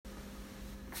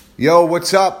Yo,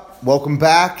 what's up? Welcome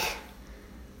back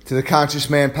to the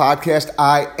Conscious Man Podcast.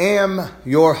 I am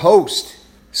your host,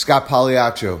 Scott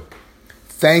Pagliaccio.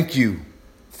 Thank you.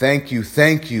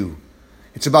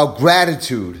 It's about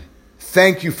gratitude.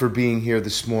 Thank you for being here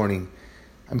this morning.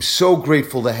 I'm so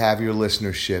grateful to have your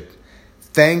listenership.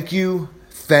 Thank you.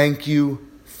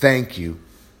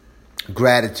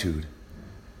 Gratitude.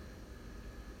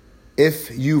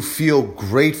 If you feel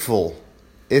grateful,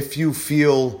 if you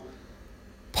feel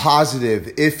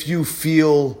positive, if you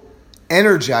feel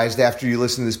energized after you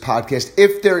listen to this podcast,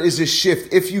 if there is a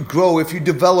shift, if you grow, if you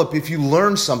develop, if you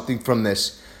learn something from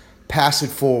this, pass it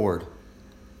forward.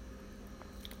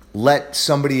 Let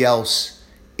somebody else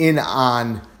in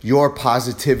on your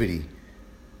positivity.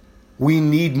 We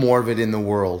need more of it in the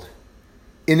world.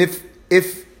 And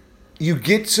if you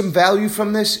get some value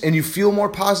from this and you feel more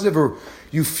positive or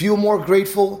you feel more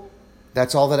grateful,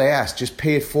 that's all that I ask. Just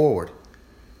pay it forward.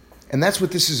 And that's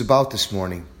what this is about this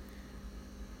morning.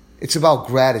 It's about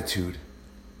gratitude.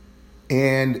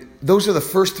 And those are the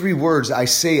first three words I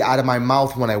say out of my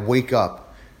mouth when I wake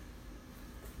up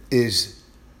is,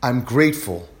 I'm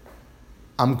grateful.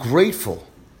 I'm grateful.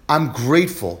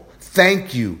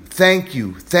 Thank you.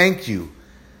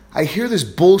 I hear this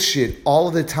bullshit all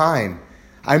of the time.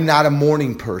 I'm not a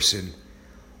morning person.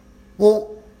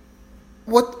 Well,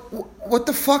 what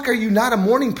the fuck are you not a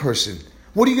morning person?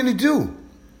 What are you going to do?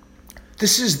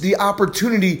 This is the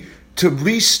opportunity to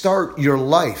restart your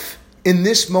life in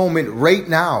this moment right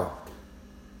now.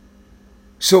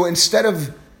 So instead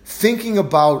of thinking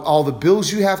about all the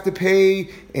bills you have to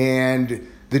pay and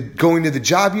going to the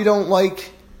job you don't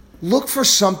like, look for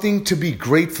something to be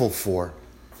grateful for.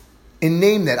 And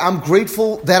name that. I'm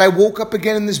grateful that I woke up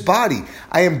again in this body.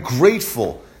 I am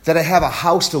grateful that I have a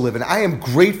house to live in. I am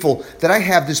grateful that I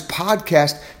have this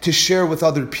podcast to share with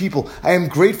other people. I am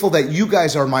grateful that you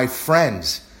guys are my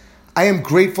friends. I am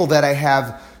grateful that I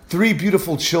have 3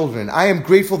 beautiful children. I am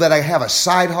grateful that I have a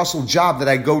side hustle job that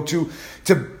I go to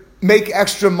make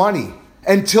extra money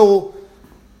until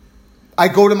I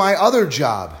go to my other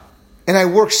job and I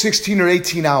work 16 or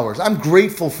 18 hours. I'm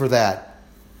grateful for that.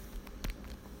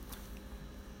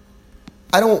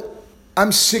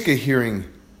 I'm sick of hearing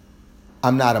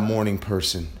I'm not a morning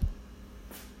person.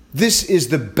 This is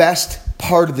the best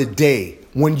part of the day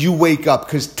when you wake up,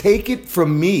 because take it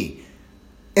from me,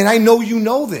 and I know you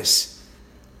know this.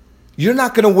 You're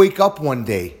not going to wake up one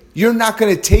day. You're not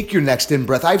going to take your next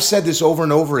in-breath. I've said this over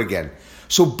and over again.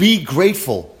 So be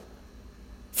grateful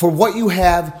for what you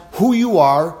have, who you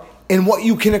are, and what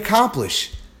you can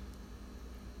accomplish.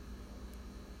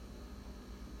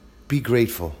 Be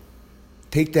grateful.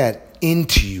 Take that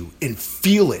into you and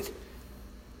feel it.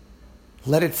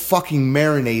 Let it fucking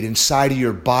marinate inside of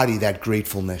your body, that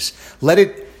gratefulness. Let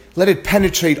it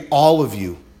penetrate all of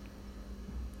you.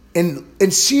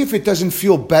 And see if it doesn't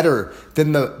feel better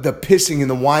than the pissing and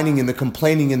the whining and the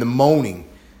complaining and the moaning.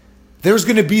 There's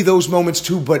going to be those moments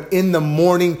too, but in the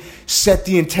morning, set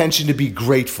the intention to be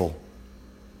grateful.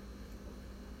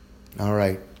 All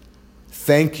right.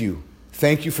 Thank you.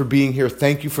 Thank you for being here.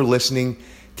 Thank you for listening.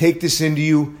 Take this into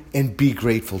you and be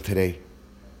grateful today.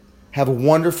 Have a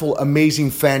wonderful,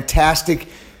 amazing, fantastic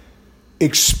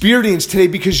experience today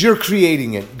because you're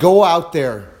creating it. Go out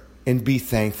there and be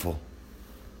thankful.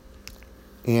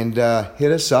 And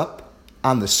hit us up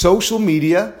on the social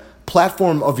media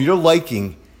platform of your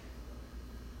liking.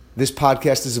 This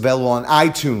podcast is available on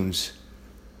iTunes.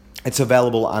 It's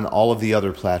available on all of the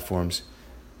other platforms.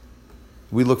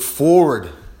 We look forward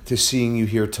to seeing you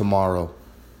here tomorrow.